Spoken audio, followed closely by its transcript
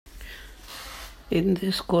In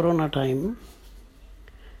this corona time,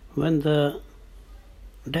 when the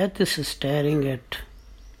death is staring at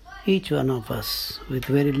each one of us with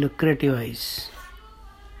very lucrative eyes,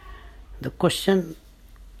 the question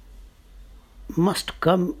must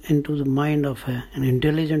come into the mind of an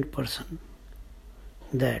intelligent person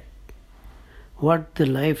that what the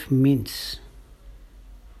life means.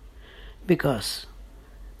 Because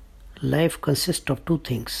life consists of two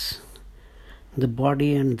things, the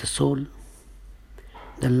body and the soul,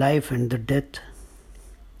 the life and the death.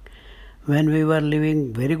 When we were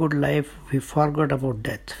living very good life, we forgot about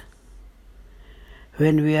death.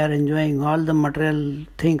 When we are enjoying all the material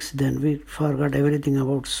things, then we forgot everything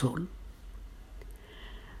about soul.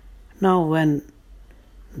 Now when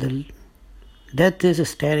the death is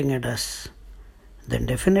staring at us, then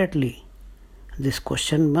definitely this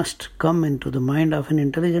question must come into the mind of an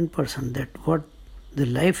intelligent person that what the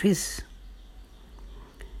life is.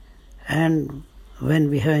 And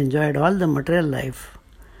when we have enjoyed all the material life,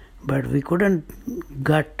 but we couldn't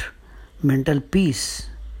get mental peace,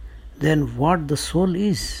 then what the soul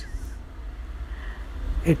is?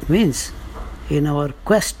 It means in our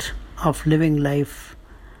quest of living life,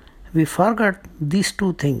 we forgot these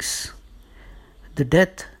two things, the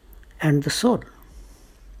death and the soul.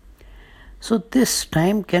 So this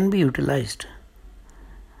time can be utilized.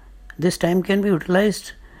 This time can be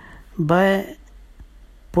utilized by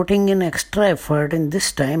putting in extra effort in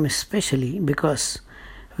this time, especially because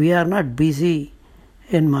we are not busy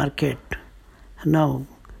in market. Now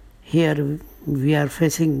here we are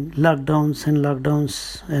facing lockdowns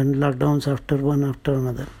after one after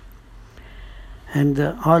another. And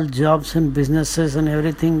all jobs and businesses and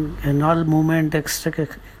everything and all movement etc.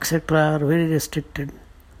 are very restricted.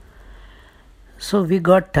 So we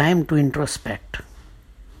got time to introspect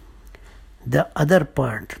the other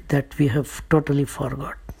part that we have totally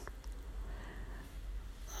forgot.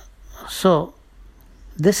 So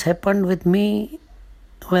this happened with me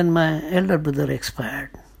when my elder brother expired.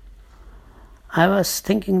 I was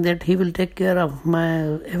thinking that he will take care of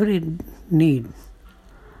my every need.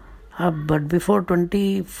 But before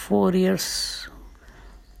 24 years,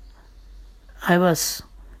 I was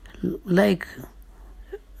like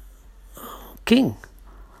king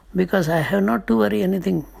because I have not to worry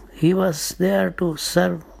anything. He was there to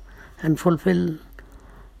serve and fulfill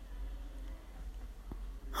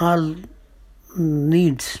all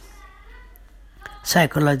needs,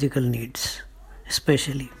 psychological needs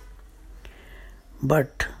especially.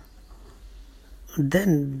 But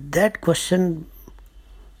then this question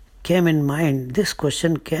came in mind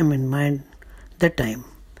that time.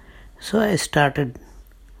 So I started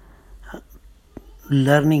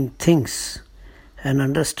learning things and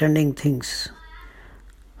understanding things,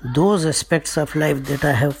 those aspects of life that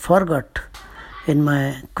I have forgot in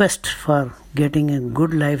my quest for getting a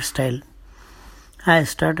good lifestyle. I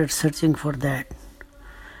started searching for that,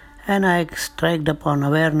 and I struck upon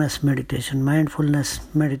awareness meditation, mindfulness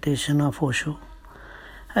meditation of Osho.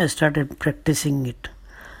 I started practicing it.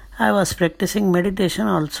 I was practicing meditation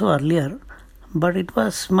also earlier, but it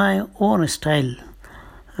was my own style,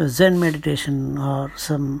 Zen meditation or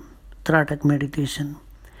some Tratak meditation.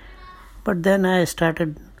 But then I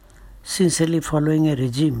started sincerely following a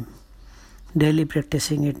regime, daily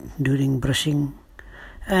practicing it during brushing,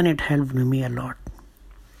 and it helped me a lot.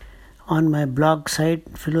 On my blog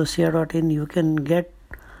site, philosia.in, you can get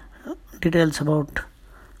details about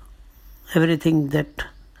everything that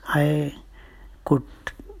I could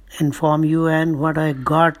inform you and what I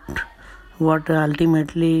got, what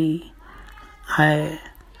ultimately I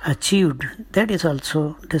achieved. That is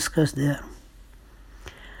also discussed there.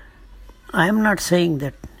 I am not saying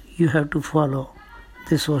that you have to follow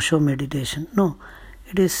this Osho meditation. No,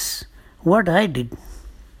 it is what I did.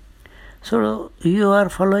 So you are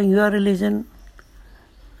following your religion,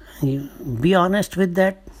 you be honest with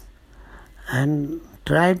that and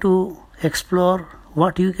try to explore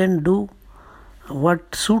what you can do,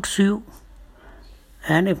 what suits you.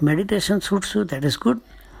 And if meditation suits you, that is good.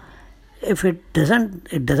 If it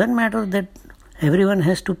doesn't matter that everyone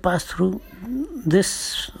has to pass through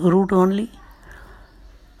this route only.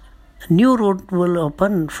 New route will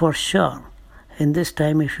open for sure in this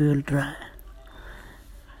time if you will try.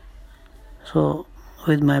 So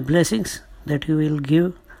with my blessings that you will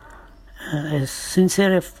give a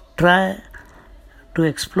sincere try to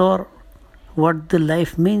explore what the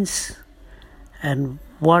life means and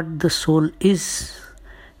what the soul is,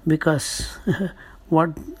 because what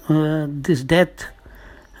this death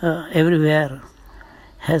everywhere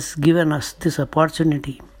has given us this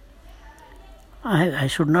opportunity. I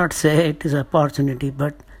should not say it is opportunity,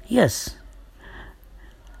 but yes,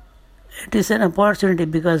 it is an opportunity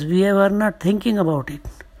because we were not thinking about it.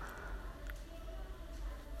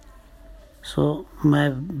 So my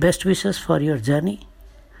best wishes for your journey.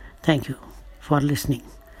 Thank you for listening.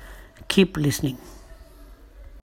 Keep listening.